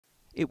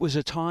It was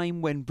a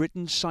time when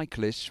Britain's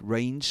cyclists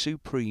reigned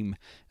supreme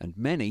and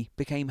many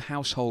became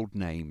household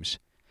names.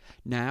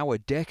 Now, a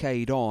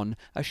decade on,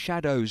 a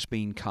shadow's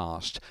been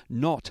cast,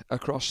 not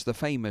across the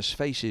famous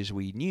faces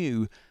we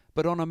knew,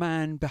 but on a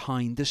man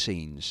behind the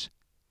scenes.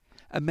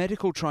 A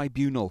medical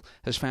tribunal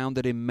has found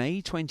that in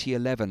May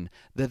 2011,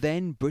 the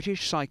then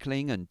British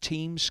cycling and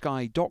Team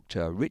Sky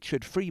doctor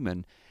Richard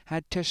Freeman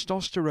had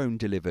testosterone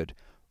delivered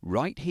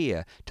right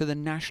here to the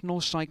National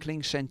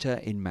Cycling Centre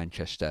in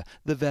Manchester,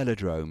 the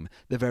velodrome,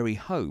 the very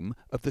home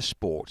of the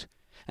sport.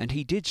 And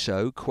he did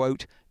so,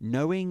 quote,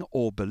 knowing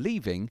or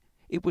believing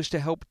it was to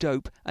help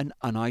dope an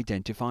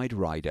unidentified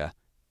rider.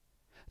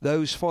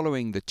 Those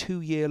following the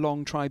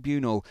 2-year-long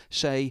tribunal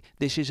say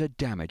this is a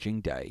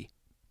damaging day.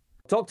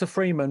 Dr.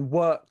 Freeman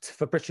worked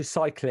for British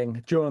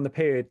cycling during the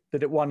period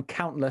that it won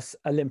countless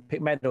Olympic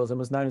medals and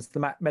was known as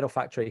the Medal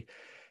Factory.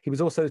 He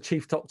was also the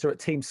chief doctor at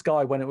Team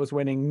Sky when it was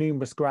winning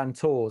numerous Grand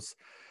Tours.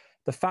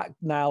 The fact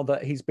now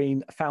that he's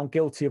been found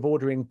guilty of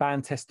ordering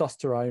banned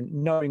testosterone,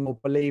 knowing or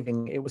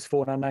believing it was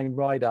for an unnamed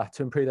rider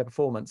to improve their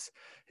performance,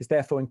 is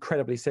therefore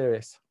incredibly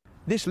serious.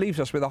 This leaves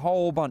us with a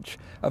whole bunch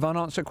of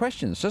unanswered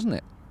questions, doesn't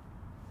it?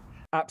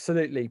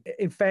 Absolutely.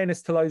 In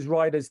fairness to those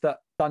riders that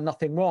done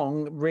nothing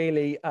wrong,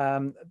 really,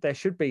 there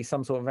should be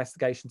some sort of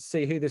investigation to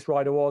see who this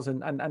rider was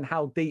and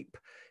how deep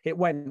it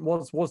went.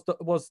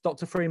 Was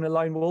Dr. Freeman a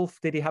lone wolf?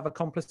 Did he have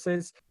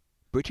accomplices?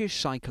 British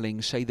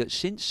Cycling say that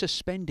since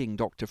suspending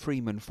Dr.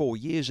 Freeman 4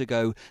 years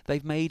ago,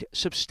 they've made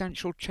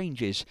substantial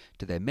changes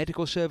to their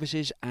medical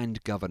services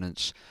and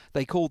governance.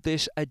 They called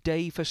this a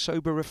day for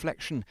sober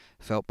reflection,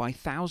 felt by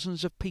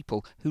thousands of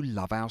people who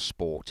love our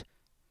sport.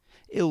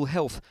 Ill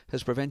health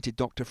has prevented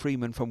Dr.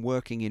 Freeman from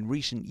working in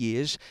recent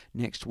years.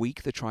 Next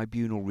week, the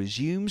tribunal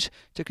resumes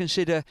to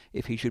consider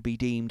if he should be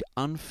deemed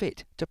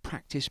unfit to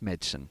practice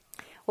medicine.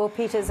 Well,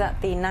 Peter's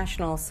at the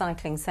National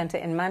Cycling Centre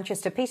in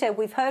Manchester. Peter,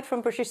 we've heard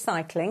from British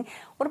Cycling.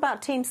 What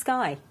about Team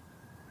Sky?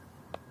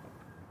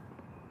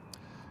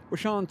 Well,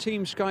 Sian,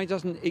 Team Sky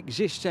doesn't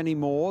exist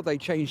anymore. They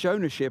changed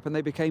ownership and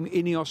they became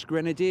Ineos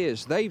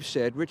Grenadiers. They've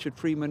said Richard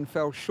Freeman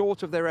fell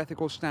short of their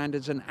ethical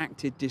standards and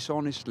acted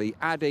dishonestly,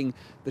 adding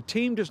the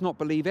team does not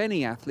believe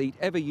any athlete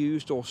ever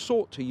used or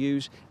sought to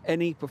use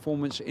any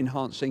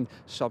performance-enhancing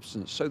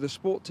substance. So the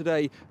sport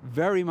today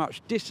very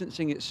much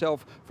distancing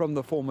itself from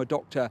the former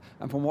doctor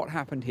and from what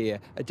happened here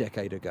a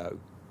decade ago.